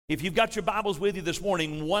If you've got your Bibles with you this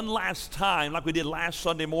morning, one last time, like we did last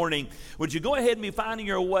Sunday morning, would you go ahead and be finding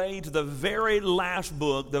your way to the very last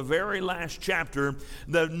book, the very last chapter,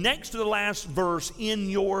 the next to the last verse in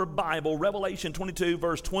your Bible, Revelation 22,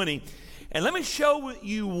 verse 20. And let me show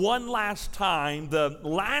you one last time the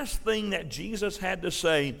last thing that Jesus had to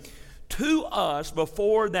say to us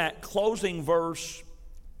before that closing verse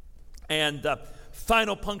and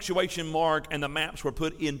final punctuation mark and the maps were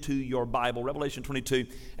put into your Bible. Revelation 22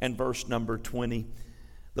 and verse number 20.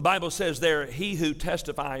 The Bible says there, he who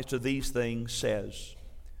testifies to these things says,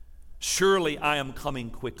 surely I am coming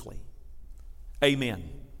quickly. Amen.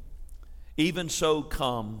 Even so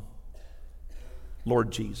come,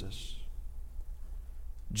 Lord Jesus.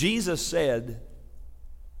 Jesus said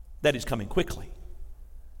that he's coming quickly.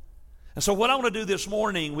 And so what I want to do this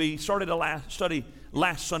morning, we started a study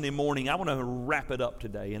last Sunday morning. I want to wrap it up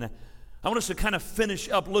today. And I want us to kind of finish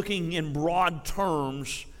up looking in broad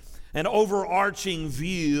terms, an overarching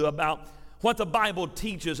view about what the Bible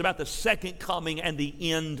teaches about the second coming and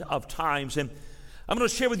the end of times. And I'm going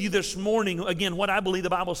to share with you this morning, again, what I believe the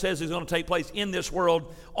Bible says is going to take place in this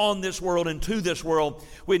world, on this world, and to this world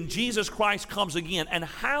when Jesus Christ comes again, and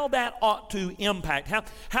how that ought to impact,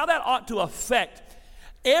 how that ought to affect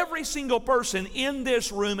every single person in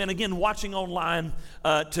this room and again watching online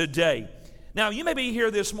today. Now, you may be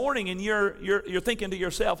here this morning and you're thinking to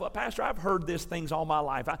yourself, well, Pastor, I've heard these things all my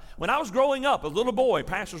life. When I was growing up, a little boy,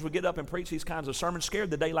 pastors would get up and preach these kinds of sermons,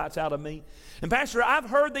 scared the daylights out of me. And Pastor, I've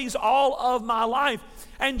heard these all of my life,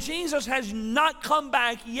 and Jesus has not come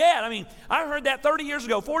back yet. I mean, I heard that 30 years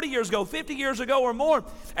ago, 40 years ago, 50 years ago or more,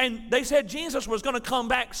 and they said Jesus was going to come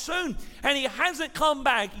back soon, and he hasn't come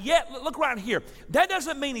back yet. Look right here. That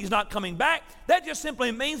doesn't mean he's not coming back. That just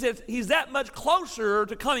simply means that he's that much closer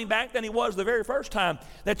to coming back than he was the very first time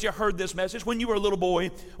that you heard this message when you were a little boy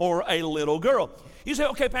or a little girl. You say,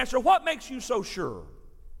 okay, Pastor, what makes you so sure?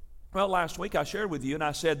 Well, last week I shared with you and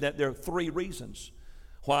I said that there are three reasons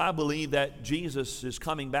why I believe that Jesus is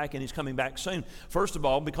coming back and he's coming back soon. First of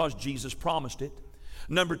all, because Jesus promised it.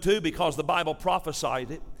 Number two, because the Bible prophesied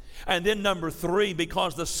it. And then number three,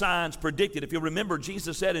 because the signs predicted. If you remember,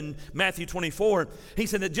 Jesus said in Matthew 24, he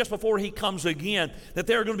said that just before he comes again, that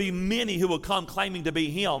there are going to be many who will come claiming to be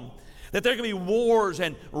him. That there are going to be wars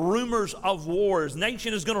and rumors of wars.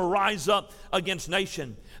 Nation is going to rise up against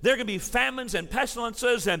nation. There are going to be famines and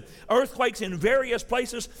pestilences and earthquakes in various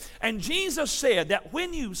places. And Jesus said that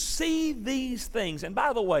when you see these things, and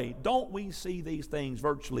by the way, don't we see these things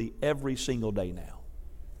virtually every single day now?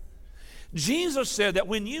 Jesus said that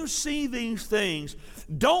when you see these things,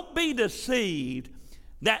 don't be deceived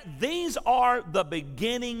that these are the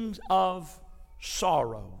beginnings of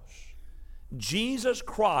sorrows. Jesus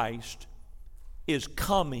Christ is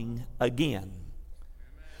coming again.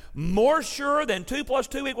 More sure than 2 +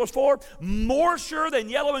 2 = 4, more sure than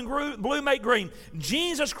yellow and blue make green.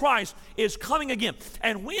 Jesus Christ is coming again.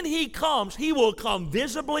 And when he comes, he will come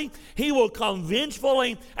visibly, he will come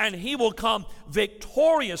vengefully, and he will come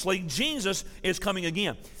victoriously. Jesus is coming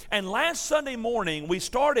again. And last Sunday morning, we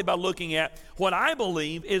started by looking at what I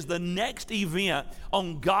believe is the next event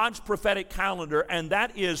on God's prophetic calendar, and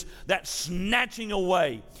that is that snatching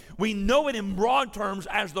away. We know it in broad terms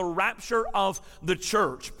as the rapture of the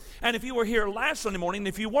church. And if you were here last Sunday morning,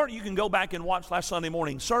 if you weren't, you can go back and watch last Sunday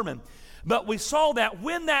morning's sermon. But we saw that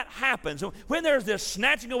when that happens, when there's this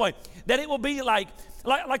snatching away, that it will be like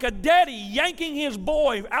a daddy yanking his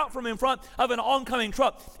boy out from in front of an oncoming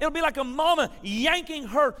truck. It'll be like a mama yanking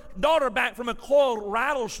her daughter back from a coiled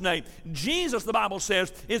rattlesnake. Jesus, the Bible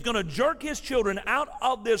says, is going to jerk his children out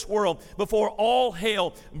of this world before all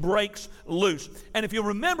hell breaks loose. And if you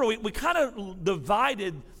remember, we kind of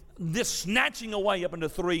divided this snatching away up into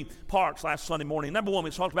three parts last Sunday morning. Number one,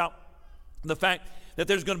 we talked about the fact that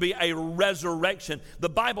there's going to be a resurrection. The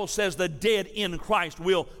Bible says the dead in Christ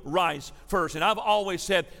will rise first. And I've always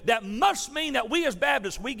said that must mean that we as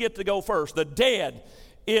Baptists, we get to go first. The dead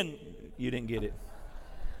in, you didn't get it.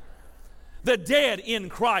 The dead in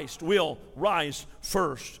Christ will rise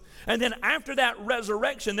first. And then after that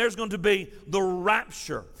resurrection, there's going to be the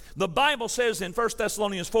rapture. The Bible says in 1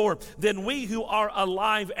 Thessalonians 4, then we who are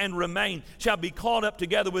alive and remain shall be caught up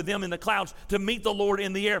together with them in the clouds to meet the Lord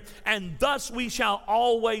in the air. And thus we shall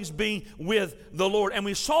always be with the Lord. And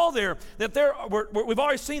we saw there that we've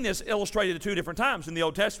already seen this illustrated at two different times in the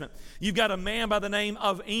Old Testament. You've got a man by the name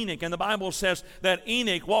of Enoch. And the Bible says that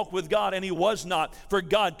Enoch walked with God and he was not, for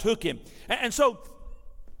God took him. And so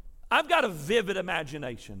I've got a vivid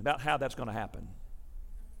imagination about how that's going to happen.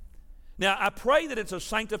 Now, I pray that it's a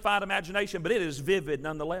sanctified imagination, but it is vivid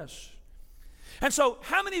nonetheless. And so,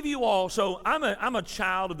 how many of you all, so I'm a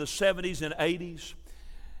child of the 70s and 80s.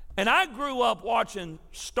 And I grew up watching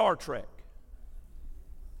Star Trek.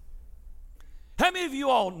 How many of you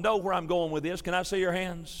all know where I'm going with this? Can I see your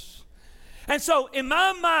hands? And so in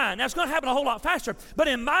my mind, that's going to happen a whole lot faster, but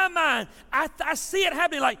in my mind, I see it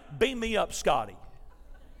happening like, beam me up, Scotty.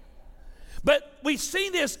 But we see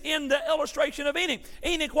this in the illustration of Enoch.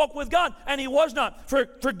 Enoch walked with God, and he was not,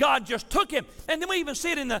 for God just took him. And then we even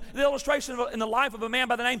see it in the illustration in the life of a man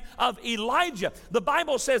by the name of Elijah. The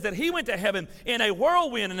Bible says that he went to heaven in a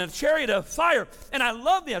whirlwind, in a chariot of fire. And I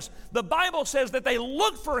love this. The Bible says that they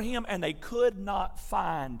looked for him, and they could not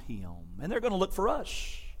find him. And they're going to look for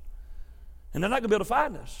us. And they're not going to be able to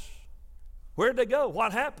find us. Where'd they go?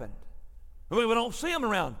 What happened? We don't see them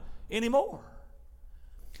around anymore.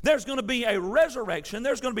 There's going to be a resurrection,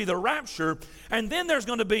 there's going to be the rapture, and then there's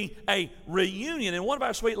going to be a reunion. And one of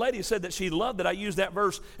our sweet ladies said that she loved that I used that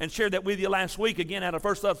verse and shared that with you last week, again out of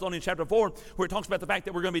 1 Thessalonians chapter 4, where it talks about the fact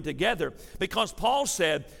that we're going to be together. Because Paul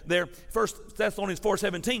said there, 1 Thessalonians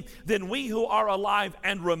 4:17, then we who are alive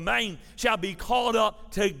and remain shall be called up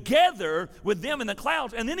together with them in the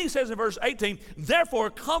clouds. And then he says in verse 18, therefore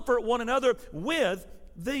comfort one another with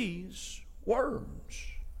these words.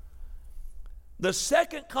 The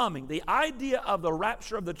second coming, the idea of the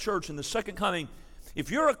rapture of the church and the second coming, if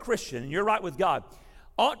you're a Christian and you're right with God,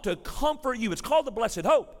 ought to comfort you. It's called the blessed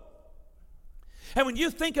hope. And when you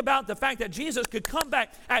think about the fact that Jesus could come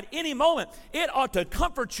back at any moment, it ought to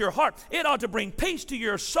comfort your heart. It ought to bring peace to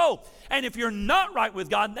your soul. And if you're not right with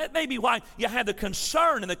God, that may be why you have the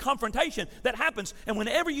concern and the confrontation that happens. And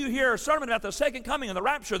whenever you hear a sermon about the second coming and the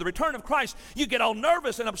rapture, the return of Christ, you get all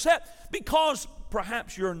nervous and upset because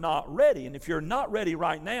perhaps you're not ready. And if you're not ready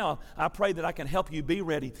right now, I pray that I can help you be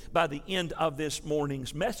ready by the end of this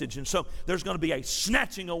morning's message. And so there's going to be a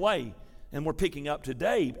snatching away. And we're picking up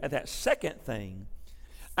today at that second thing.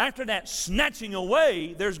 After that snatching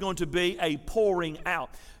away, there's going to be a pouring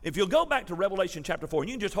out. If you'll go back to Revelation chapter 4, and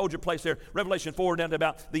you can just hold your place there, Revelation 4 down to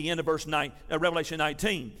about the end of Revelation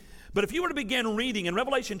 19. But if you were to begin reading in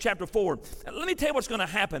Revelation chapter 4, let me tell you what's going to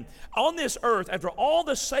happen. On this earth, after all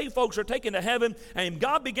the saved folks are taken to heaven and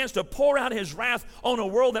God begins to pour out his wrath on a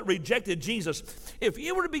world that rejected Jesus, if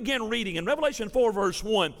you were to begin reading in Revelation 4 verse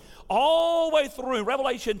 1, all the way through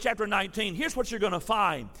Revelation chapter 19, here's what you're going to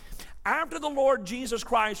find. After the Lord Jesus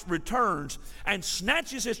Christ returns and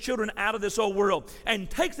snatches his children out of this old world and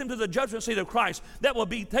takes them to the judgment seat of Christ that will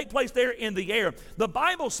take place there in the air, the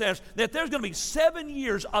Bible says that there's going to be 7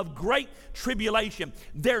 years of great tribulation.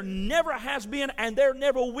 There never has been and there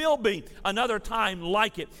never will be another time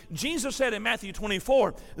like it. Jesus said in Matthew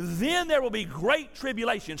 24, then there will be great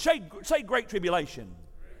tribulation. Say great tribulation.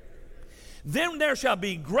 Then there shall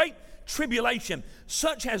be great tribulation,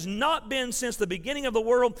 such has not been since the beginning of the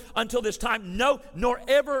world until this time, no, nor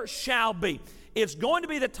ever shall be. It's going to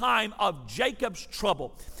be the time of Jacob's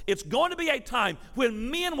trouble. It's going to be a time when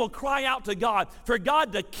men will cry out to God for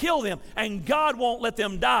God to kill them, and God won't let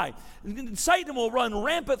them die. Satan will run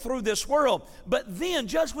rampant through this world, but then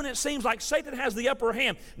just when it seems like Satan has the upper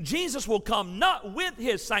hand, Jesus will come not with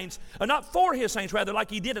his saints, or not for his saints rather, like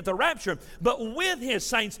he did at the rapture, but with his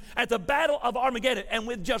saints at the battle of Armageddon. And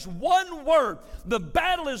with just one word, the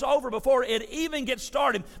battle is over before it even gets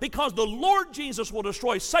started, because the Lord Jesus will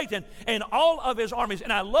destroy Satan and all of his armies.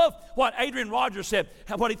 And I love what Adrian Rogers said,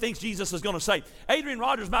 what he thinks Jesus is going to say. Adrian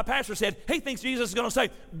Rogers, my pastor, said he thinks Jesus is going to say,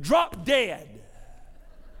 drop dead.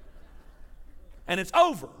 And it's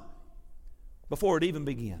over before it even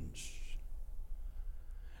begins.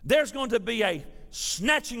 There's going to be a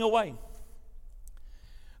snatching away.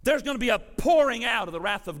 There's going to be a pouring out of the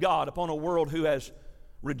wrath of God upon a world who has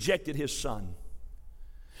rejected his Son.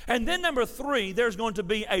 And then number 3, there's going to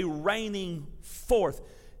be a reigning forth.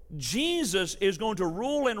 Jesus is going to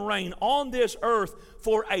rule and reign on this earth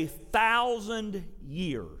for 1,000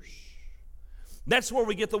 years. That's where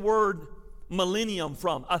we get the word millennium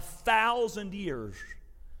from, 1,000 years.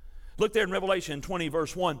 Look there in Revelation 20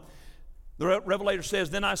 verse 1. The Revelator says,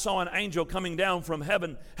 then I saw an angel coming down from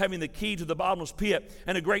heaven, having the key to the bottomless pit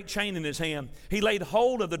and a great chain in his hand. He laid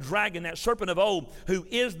hold of the dragon, that serpent of old, who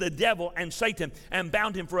is the devil and Satan, and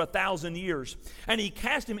bound him for 1,000 years. And he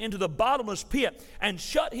cast him into the bottomless pit and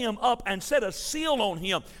shut him up and set a seal on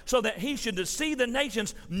him, so that he should deceive the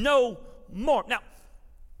nations no more. Now,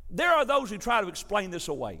 there are those who try to explain this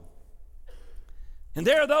away. And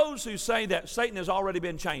there are those who say that Satan has already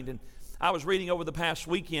been chained. And I was reading over the past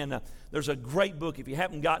weekend. There's a great book. If you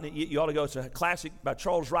haven't gotten it yet, you ought to go. It's a classic by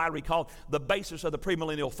Charles Ryrie called The Basis of the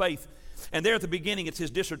Premillennial Faith. And there at the beginning, it's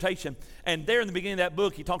his dissertation. And there in the beginning of that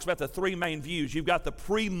book, he talks about the three main views. You've got the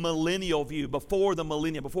premillennial view, before the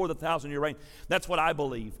millennium, before the 1,000-year reign. That's what I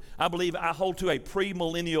believe. I hold to a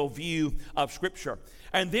premillennial view of Scripture.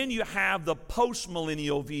 And then you have the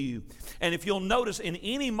postmillennial view. And if you'll notice in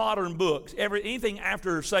any modern books, anything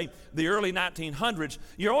after, say, the early 1900s,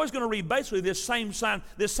 you're always going to read basically this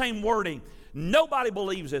same wording. Nobody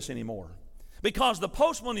believes this anymore. Because the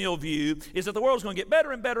postmillennial view is that the world's going to get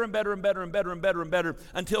better and better and better and better and better and better and better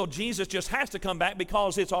until Jesus just has to come back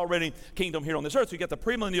because it's already kingdom here on this earth. So you get the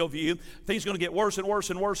premillennial view. Things are going to get worse and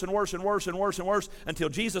worse and worse and worse and worse and worse and worse until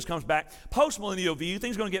Jesus comes back. Postmillennial view,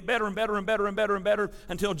 things are going to get better and better and better and better and better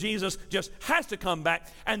until Jesus just has to come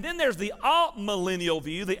back. And then there's the amillennial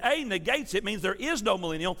view. The A negates it, means there is no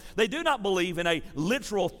millennial. They do not believe in a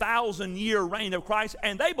literal 1,000-year reign of Christ.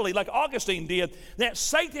 And they believe, like Augustine did, that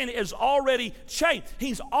Satan is already chained.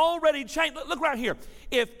 He's already chained. Look right here.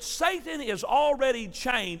 If Satan is already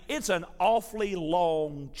chained, it's an awfully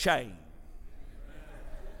long chain.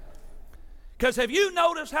 Because have you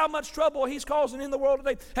noticed how much trouble he's causing in the world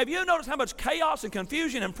today? Have you noticed how much chaos and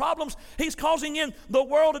confusion and problems he's causing in the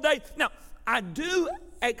world today? Now, I do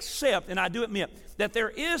accept and I do admit that there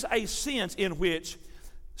is a sense in which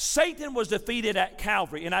Satan was defeated at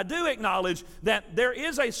Calvary. And I do acknowledge that there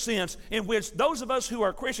is a sense in which those of us who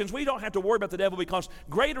are Christians, we don't have to worry about the devil because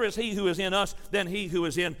greater is he who is in us than he who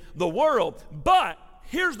is in the world. But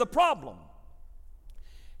here's the problem.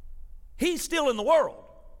 He's still in the world.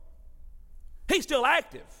 He's still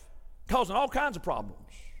active, causing all kinds of problems.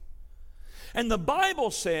 And the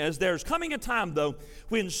Bible says there's coming a time, though,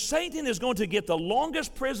 when Satan is going to get the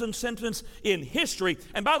longest prison sentence in history.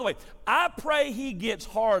 And by the way, I pray he gets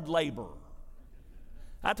hard labor.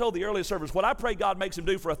 I told the earlier service, what I pray God makes him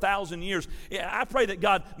do for 1,000 years, I pray that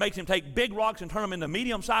God makes him take big rocks and turn them into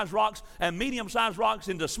medium-sized rocks, and medium-sized rocks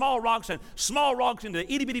into small rocks, and small rocks into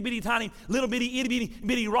itty-bitty-bitty tiny, little-bitty,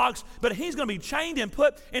 itty-bitty-bitty rocks. But he's going to be chained and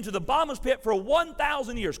put into the bottomless pit for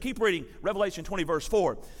 1,000 years. Keep reading Revelation 20, verse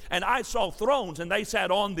 4. And I saw thrones, and they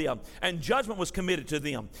sat on them, and judgment was committed to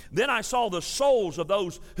them. Then I saw the souls of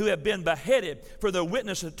those who had been beheaded for their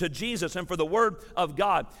witness to Jesus and for the word of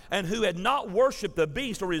God, and who had not worshipped the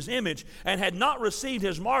beast or his image, and had not received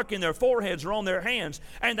his mark in their foreheads or on their hands,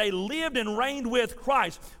 and they lived and reigned with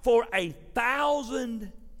Christ for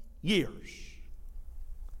 1,000 years.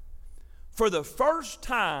 For the first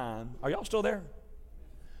time, are y'all still there?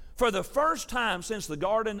 For the first time since the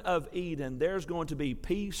Garden of Eden, there's going to be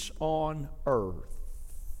peace on earth.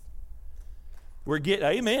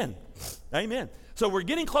 Amen. Amen. So we're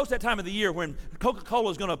getting close to that time of the year when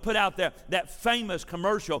Coca-Cola is going to put out that famous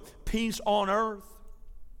commercial, Peace on Earth.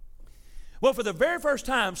 Well, for the very first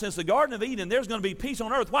time since the Garden of Eden, there's going to be peace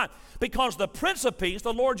on earth. Why? Because the Prince of Peace,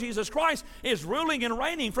 the Lord Jesus Christ, is ruling and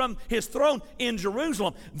reigning from his throne in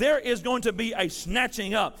Jerusalem. There is going to be a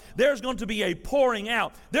snatching up. There's going to be a pouring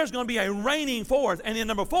out. There's going to be a reigning forth. And in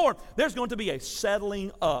number 4, there's going to be a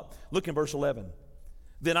settling up. Look in verse 11.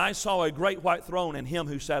 Then I saw a great white throne and him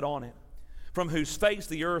who sat on it, from whose face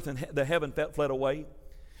the earth and the heaven fled away.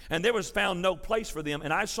 And there was found no place for them.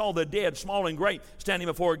 And I saw the dead, small and great, standing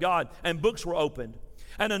before God, and books were opened.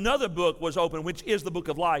 And another book was opened, which is the book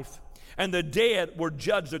of life. And the dead were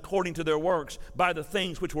judged according to their works by the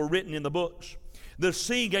things which were written in the books. The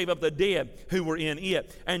sea gave up the dead who were in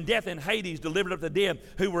it, and death and Hades delivered up the dead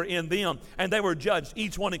who were in them, and they were judged,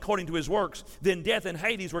 each one according to his works. Then death and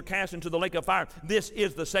Hades were cast into the lake of fire. This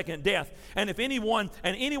is the second death. And if anyone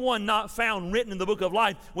not found written in the book of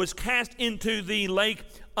life was cast into the lake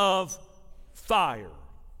of fire.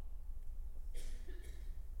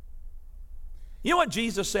 You know what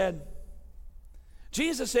Jesus said?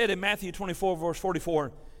 Jesus said in Matthew 24, verse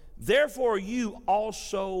 44, therefore you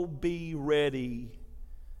also be ready,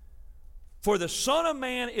 for the Son of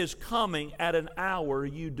Man is coming at an hour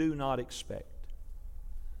you do not expect.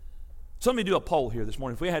 So let me do a poll here this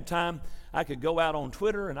morning. If we had time, I could go out on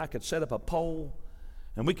Twitter and I could set up a poll,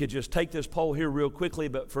 and we could just take this poll here real quickly,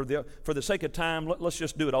 but for the sake of time, let's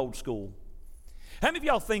just do it old school. How many of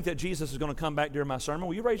y'all think that Jesus is going to come back during my sermon?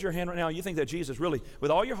 Will you raise your hand right now? You think that Jesus really,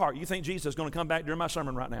 with all your heart, you think Jesus is going to come back during my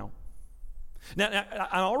sermon right now? Now,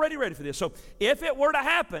 I'm already ready for this. So if it were to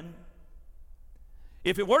happen,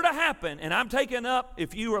 and I'm taking up,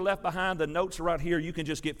 if you are left behind, the notes are right here. You can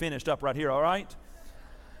just get finished up right here, all right?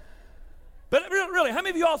 But really, how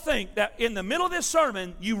many of y'all think that in the middle of this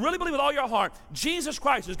sermon, you really believe with all your heart, Jesus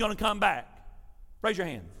Christ is going to come back? Raise your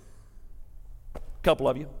hand. A couple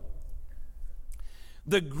of you.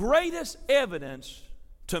 The greatest evidence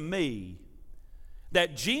to me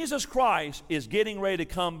that Jesus Christ is getting ready to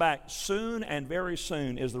come back soon and very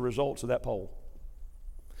soon is the results of that poll.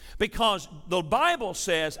 Because the Bible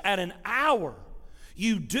says at an hour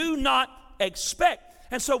you do not expect.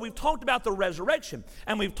 And so we've talked about the resurrection,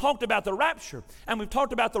 and we've talked about the rapture, and we've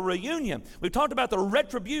talked about the reunion. We've talked about the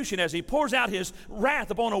retribution as he pours out his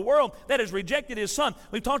wrath upon a world that has rejected his Son.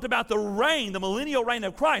 We've talked about the reign, the millennial reign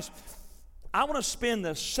of Christ. I want to spend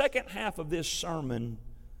the second half of this sermon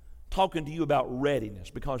talking to you about readiness,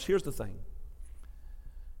 because here's the thing.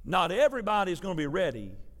 Not everybody is going to be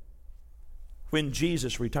ready when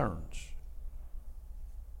Jesus returns.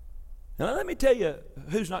 Now let me tell you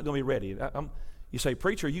who's not going to be ready. You say,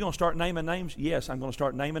 preacher, are you going to start naming names? Yes, I'm going to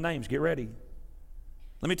start naming names. Get ready.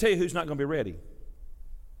 Let me tell you who's not going to be ready.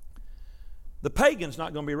 The pagan's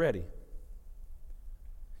not going to be ready.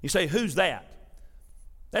 You say, who's that?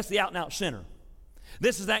 That's the out-and-out sinner.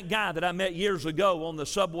 This is that guy that I met years ago on the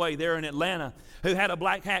subway there in Atlanta who had a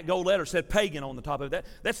black hat, gold letter, said pagan on the top of it.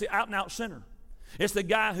 That's the out-and-out sinner. It's the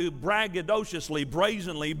guy who braggadociously,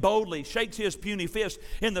 brazenly, boldly shakes his puny fist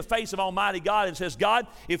in the face of Almighty God and says, God,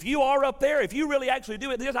 if you are up there, if you really actually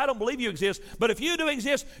do exist, I don't believe you exist, but if you do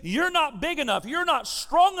exist, you're not big enough, you're not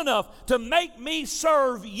strong enough to make me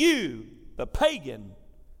serve you. The pagan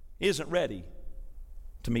isn't ready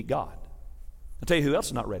to meet God. I'll tell you who else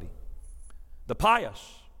is not ready. The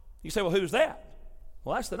pious. You say, well, who's that?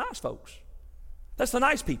 Well, that's the nice folks. That's the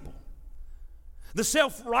nice people. The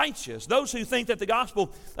self-righteous, those who think that the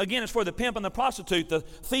gospel, again, is for the pimp and the prostitute, the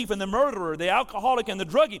thief and the murderer, the alcoholic and the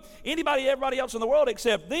druggie, everybody else in the world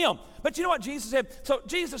except them. But you know what Jesus said? So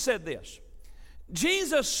Jesus said this.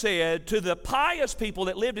 Jesus said to the pious people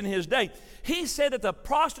that lived in his day, he said that the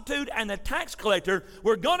prostitute and the tax collector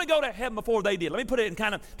were going to go to heaven before they did. Let me put it in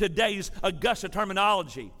kind of today's Augusta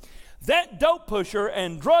terminology. That dope pusher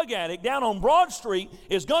and drug addict down on Broad Street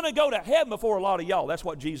is going to go to heaven before a lot of y'all. That's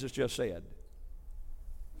what Jesus just said.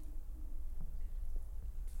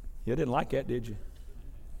 You didn't like that, did you?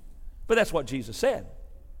 But that's what Jesus said.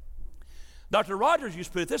 Dr. Rogers used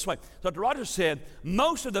to put it this way. Dr. Rogers said,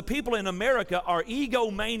 most of the people in America are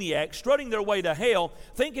egomaniacs, strutting their way to hell,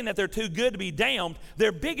 thinking that they're too good to be damned.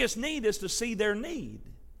 Their biggest need is to see their need.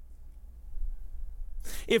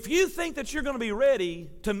 If you think that you're going to be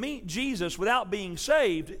ready to meet Jesus without being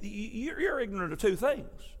saved, you're ignorant of two things.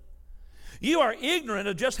 You are ignorant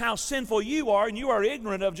of just how sinful you are, and you are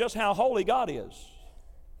ignorant of just how holy God is.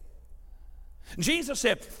 Jesus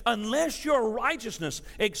said, unless your righteousness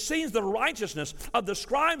exceeds the righteousness of the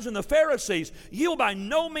scribes and the Pharisees, you will by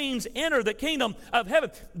no means enter the kingdom of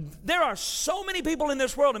heaven. There are so many people in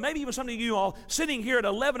this world, and maybe even some of you all sitting here at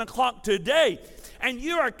 11 o'clock today, and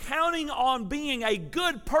you are counting on being a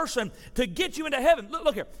good person to get you into heaven.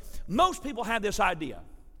 Look here. Most people have this idea.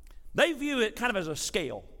 They view it kind of as a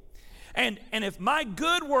scale. And if my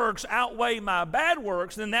good works outweigh my bad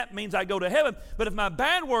works, then that means I go to heaven. But if my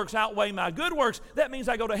bad works outweigh my good works, that means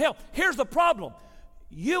I go to hell. Here's the problem.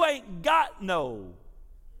 You ain't got no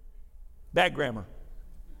bad grammar.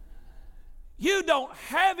 You don't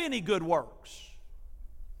have any good works.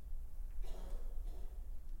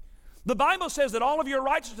 The Bible says that all of your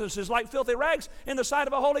righteousness is like filthy rags in the sight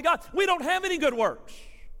of a holy God. We don't have any good works.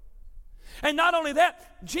 And not only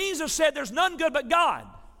that, Jesus said there's none good but God.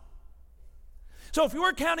 So if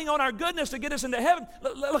we're counting on our goodness to get us into heaven,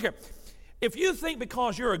 look here. If you think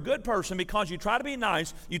because you're a good person, because you try to be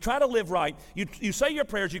nice, you try to live right, you say your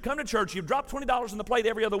prayers, you come to church, you drop $20 in the plate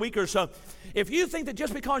every other week or so, if you think that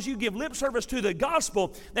just because you give lip service to the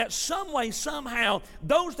gospel, that some way, somehow,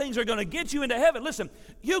 those things are going to get you into heaven, listen,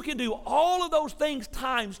 you can do all of those things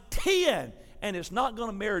times 10, and it's not going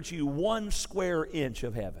to merit you 1 square inch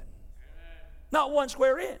of heaven. Not 1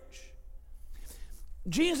 square inch.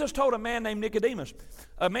 Jesus told a man named Nicodemus,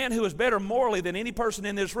 a man who is better morally than any person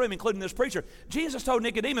in this room, including this preacher. Jesus told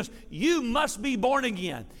Nicodemus, you must be born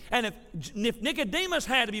again. And if Nicodemus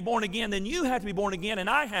had to be born again, then you have to be born again, and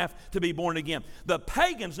I have to be born again. The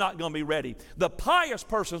pagan's not going to be ready. The pious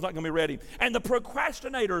person's not going to be ready. And the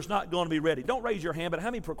procrastinator is not going to be ready. Don't raise your hand, but how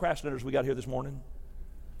many procrastinators we got here this morning?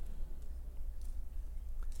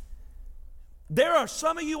 There are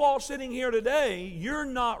some of you all sitting here today, you're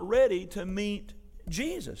not ready to meet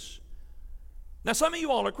Jesus. Now, some of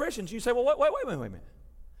you all are Christians. You say, well, wait a minute.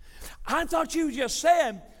 I thought you just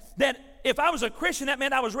said that if I was a Christian, that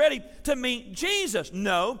meant I was ready to meet Jesus.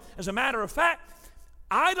 No. As a matter of fact,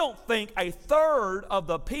 I don't think 1/3 of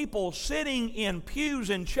the people sitting in pews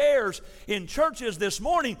and chairs in churches this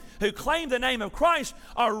morning who claim the name of Christ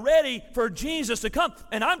are ready for Jesus to come.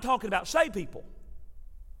 And I'm talking about saved people.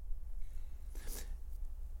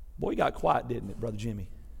 Boy, you got quiet, didn't it, Brother Jimmy?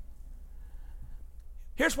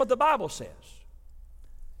 Here's what the Bible says.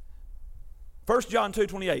 1 John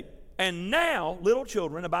 2:28. And now, little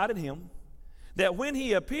children, abide in him, that when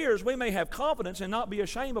he appears, we may have confidence and not be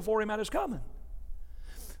ashamed before him at his coming.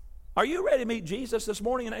 Are you ready to meet Jesus this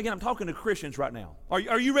morning? And again, I'm talking to Christians right now. Are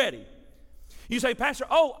you ready? You say, Pastor,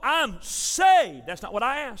 I'm saved. That's not what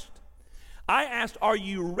I asked. I asked, are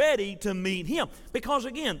you ready to meet him? Because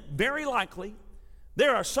again, very likely,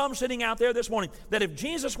 there are some sitting out there this morning that if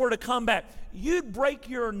Jesus were to come back, you'd break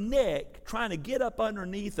your neck trying to get up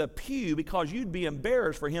underneath a pew because you'd be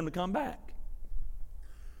embarrassed for him to come back.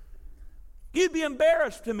 You'd be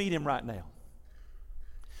embarrassed to meet him right now.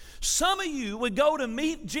 Some of you would go to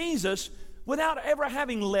meet Jesus without ever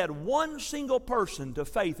having led one single person to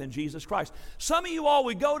faith in Jesus Christ. Some of you all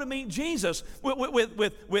would go to meet Jesus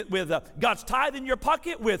with God's tithe in your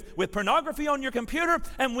pocket, with pornography on your computer,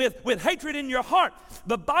 and with hatred in your heart.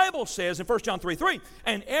 The Bible says in 1 John 3:3,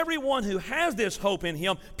 and everyone who has this hope in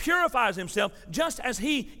him purifies himself just as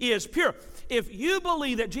he is pure. If you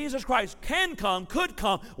believe that Jesus Christ can come, could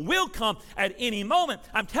come, will come at any moment,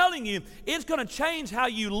 I'm telling you, it's going to change how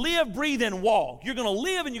you live, breathe, and walk. You're going to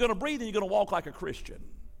live and you're going to breathe and you're going to walk like a Christian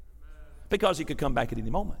because he could come back at any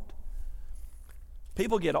moment.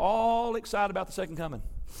 People get all excited about the second coming.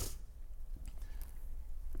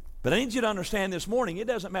 But I need you to understand this morning, it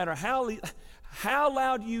doesn't matter how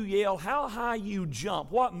loud you yell, how high you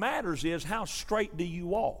jump. What matters is how straight do you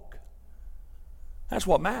walk. That's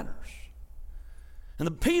what matters.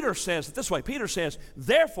 And Peter says it this way. Peter says,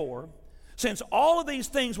 therefore, since all of these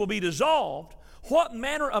things will be dissolved, what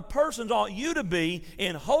manner of persons ought you to be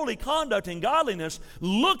in holy conduct and godliness,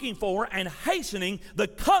 looking for and hastening the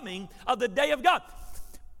coming of the day of God?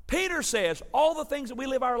 Peter says all the things that we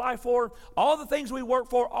live our life for, all the things we work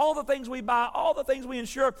for, all the things we buy, all the things we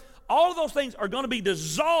insure, all of those things are going to be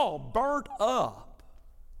dissolved, burnt up.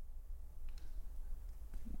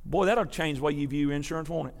 Boy, that'll change the way you view insurance,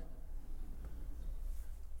 won't it?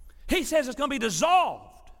 He says it's going to be dissolved.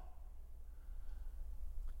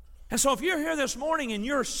 And so if you're here this morning and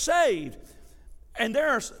you're saved, and there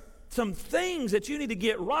are some things that you need to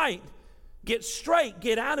get right, get straight,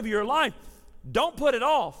 get out of your life, don't put it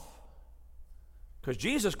off, because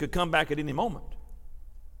Jesus could come back at any moment.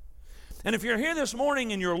 And if you're here this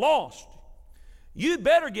morning and you're lost, you'd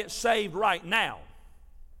better get saved right now.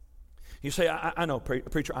 You say, I know,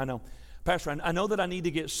 preacher, I know. Pastor, I know that I need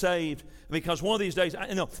to get saved because one of these days,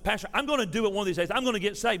 Pastor, I'm going to do it one of these days. I'm going to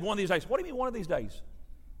get saved one of these days. What do you mean one of these days?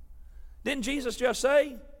 Didn't Jesus just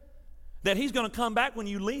say that he's going to come back when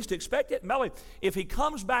you least expect it? Melly, if he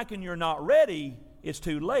comes back and you're not ready, it's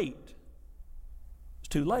too late. It's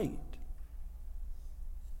too late.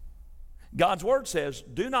 God's word says,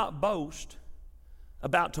 do not boast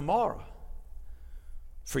about tomorrow,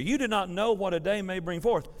 for you do not know what a day may bring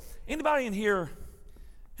forth. Anybody in here,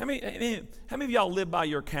 how many of y'all live by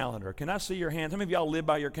your calendar? Can I see your hands? How many of y'all live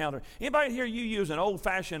by your calendar? Anybody in here, you use an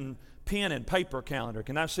old-fashioned pen and paper calendar?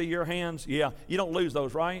 Can I see your hands? Yeah, you don't lose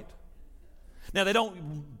those, right? Now, they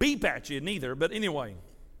don't beep at you neither, but anyway.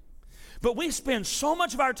 But we spend so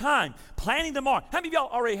much of our time planning tomorrow. How many of y'all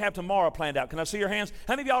already have tomorrow planned out? Can I see your hands?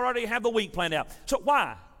 How many of y'all already have the week planned out? So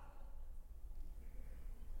why?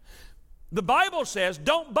 The Bible says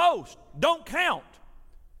don't boast, don't count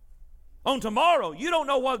on tomorrow. You don't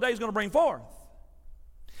know what the day is going to bring forth.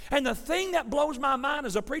 And the thing that blows my mind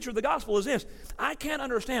as a preacher of the gospel is this. I can't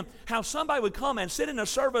understand how somebody would come and sit in a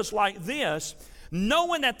service like this,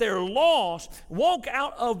 knowing that they're lost, walk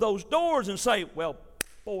out of those doors and say, well,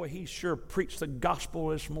 boy, he sure preached the gospel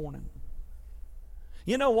this morning.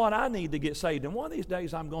 You know what? I need to get saved. And one of these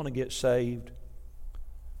days I'm going to get saved.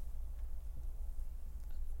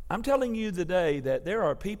 I'm telling you today that there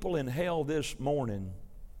are people in hell this morning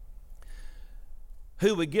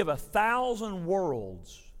who would give 1,000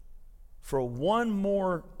 worlds for one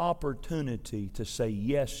more opportunity to say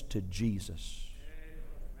yes to Jesus.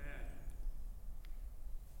 Amen.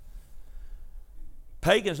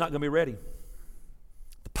 Pagan's not going to be ready.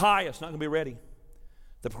 The pious not going to be ready.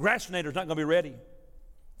 The procrastinator's not going to be ready.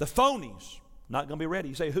 The phonies not going to be ready.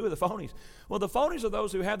 You say, who are the phonies? Well, the phonies are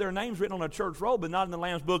those who have their names written on a church roll but not in the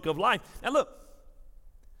Lamb's book of life. Now look,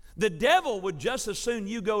 the devil would just as soon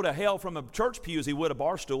you go to hell from a church pew as he would a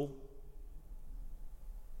bar stool.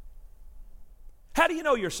 How do you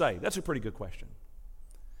know you're saved? That's a pretty good question.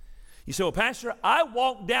 You say, well, Pastor, I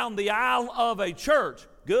walked down the aisle of a church.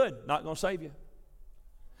 Good, not going to save you.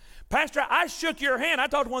 Pastor, I shook your hand. I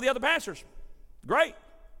talked to one of the other pastors. Great,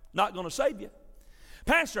 not going to save you.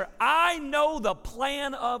 Pastor, I know the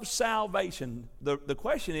plan of salvation. The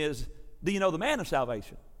question is, do you know the man of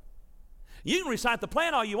salvation? You can recite the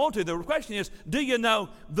plan all you want to. The question is, do you know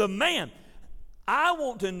the man? I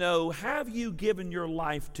want to know, have you given your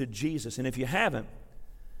life to Jesus? And if you haven't,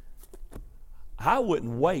 I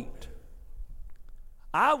wouldn't wait.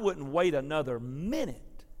 I wouldn't wait another minute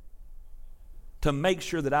to make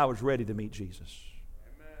sure that I was ready to meet Jesus.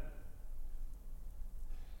 Amen.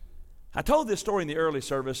 I told this story in the early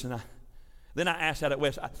service, and then I asked out at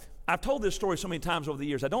West. I've told this story so many times over the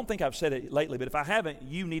years. I don't think I've said it lately, but if I haven't,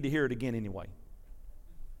 you need to hear it again anyway.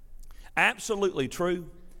 Absolutely true.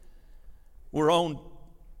 We're on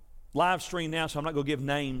live stream now, so I'm not going to give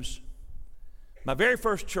names. My very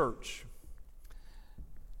first church,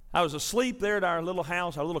 I was asleep there at our little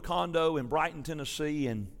house, our little condo in Brighton, Tennessee,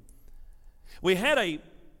 and we had a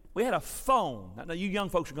phone. Now, you young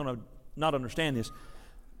folks are going to not understand this,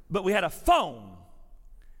 but we had a phone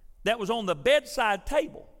that was on the bedside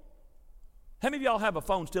table. How many of y'all have a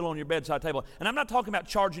phone still on your bedside table? And I'm not talking about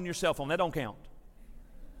charging your cell phone. That don't count.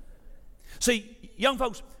 See, young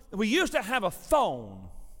folks, we used to have a phone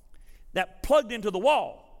that plugged into the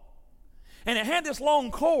wall. And it had this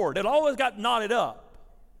long cord. It always got knotted up.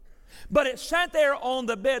 But it sat there on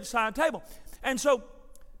the bedside table. And so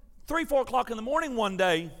 3, 4 o'clock in the morning one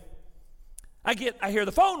day, I hear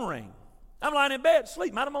the phone ring. I'm lying in bed,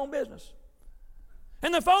 sleep, minding my own business.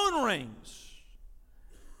 And the phone rings.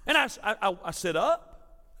 And I sit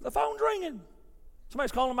up. The phone's ringing.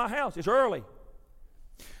 Somebody's calling my house. It's early.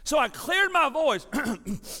 So I cleared my voice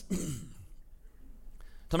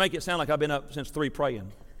to make it sound like I've been up since 3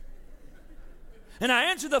 praying. And I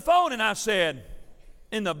answered the phone and I said,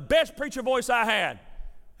 in the best preacher voice I had,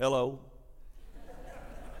 hello.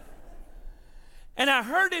 And I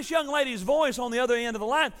heard this young lady's voice on the other end of the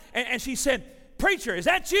line, and she said, preacher, is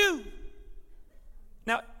that you?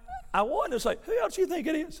 Now, I wanted to say, who else do you think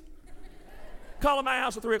it is? Calling my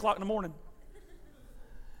house at 3 o'clock in the morning.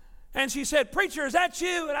 And she said, preacher, is that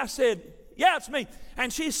you? And I said, yeah, it's me.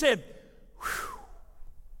 And she said, whew,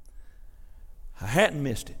 I hadn't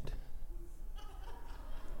missed it.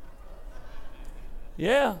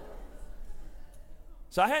 Yeah.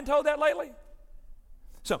 So I hadn't told that lately.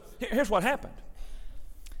 So here's what happened.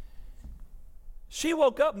 She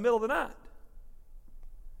woke up in the middle of the night.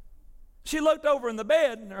 She looked over in the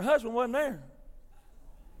bed and her husband wasn't there.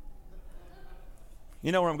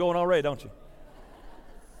 You know where I'm going already, don't you?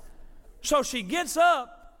 So she gets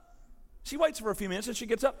up. She waits for a few minutes and she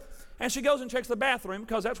gets up and she goes and checks the bathroom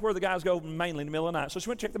because that's where the guys go mainly in the middle of the night. So she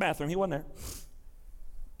went to check the bathroom. He wasn't there.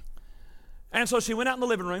 And so she went out in the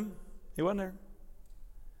living room. He wasn't there.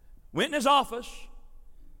 Went in his office.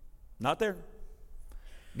 Not there.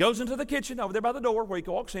 Goes into the kitchen over there by the door where he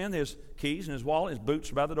walks in. His keys and his wallet, his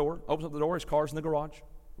boots are by the door. Opens up the door. His car's in the garage.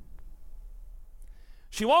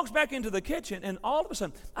 She walks back into the kitchen, and all of a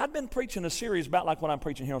sudden, I'd been preaching a series about like what I'm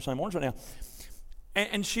preaching here on Sunday mornings right now.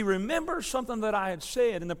 And she remembers something that I had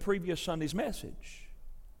said in the previous Sunday's message.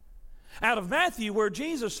 Out of Matthew, where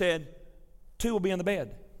Jesus said, 2 will be in the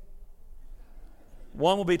bed.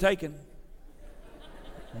 1 will be taken.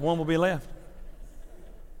 1 will be left.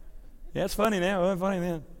 Yeah, it's funny now. It wasn't funny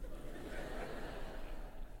then.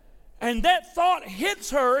 And that thought hits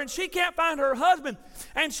her, and she can't find her husband.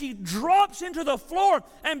 And she drops into the floor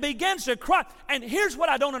and begins to cry. And here's what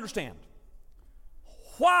I don't understand.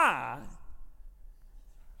 Why?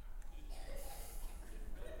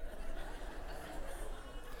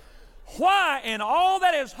 Why in all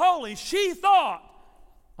that is holy, she thought,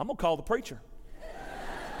 I'm going to call the preacher.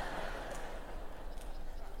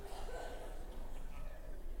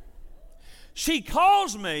 She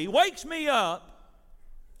calls me, wakes me up.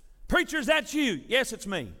 Preacher, is that you? Yes, it's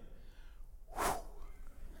me. Whew.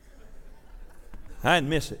 I didn't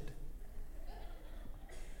miss it.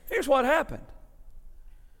 Here's what happened.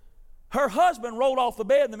 Her husband rolled off the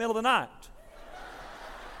bed in the middle of the night.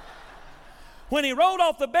 When he rolled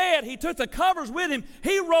off the bed, he took the covers with him.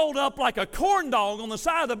 He rolled up like a corn dog on the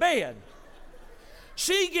side of the bed.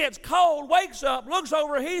 She gets cold, wakes up, looks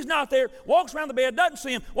over, he's not there, walks around the bed, doesn't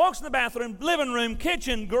see him, walks in the bathroom, living room,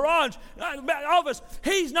 kitchen, garage, office.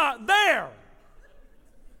 He's not there.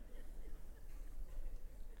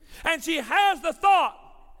 And she has the thought,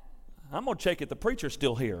 I'm going to check if the preacher's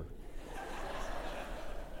still here.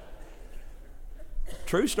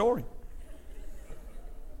 True story.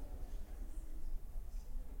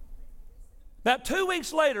 About 2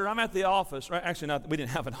 weeks later, I'm at the office. Actually, not, we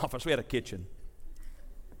didn't have an office. We had a kitchen.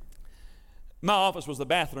 My office was the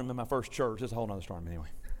bathroom in my first church. It's a whole other story anyway.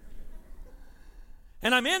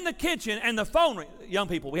 And I'm in the kitchen, and the phone rings. Young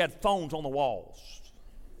people, we had phones on the walls.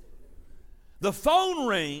 The phone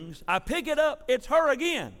rings. I pick it up. It's her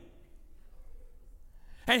again.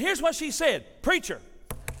 And here's what she said. Preacher,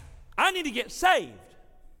 I need to get saved.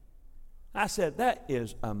 I said, that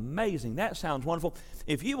is amazing. That sounds wonderful.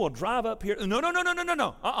 If you will drive up here. No.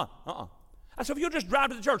 I said, if you'll just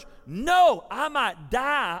drive to the church. No, I might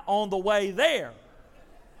die on the way there.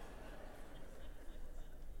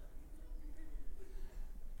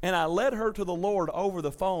 And I led her to the Lord over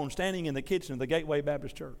the phone, standing in the kitchen of the Gateway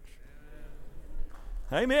Baptist Church.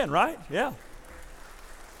 Amen, right? Yeah.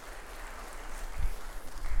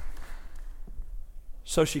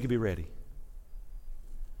 So she could be ready.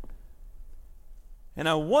 And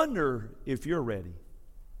I wonder if you're ready.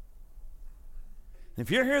 If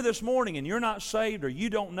you're here this morning and you're not saved or you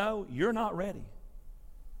don't know, you're not ready.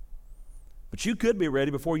 But you could be ready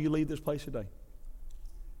before you leave this place today.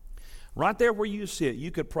 Right there where you sit,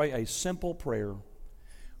 you could pray a simple prayer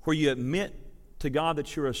where you admit to God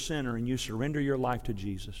that you're a sinner and you surrender your life to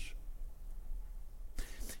Jesus.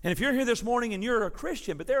 And if you're here this morning and you're a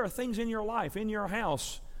Christian, but there are things in your life, in your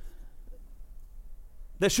house,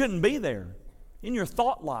 that shouldn't be there, in your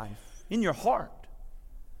thought life, in your heart,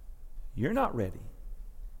 you're not ready.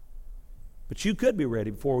 But you could be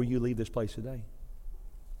ready before you leave this place today.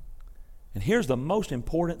 And here's the most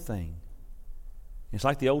important thing. It's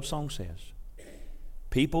like the old song says,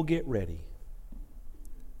 people get ready.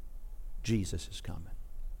 Jesus is coming.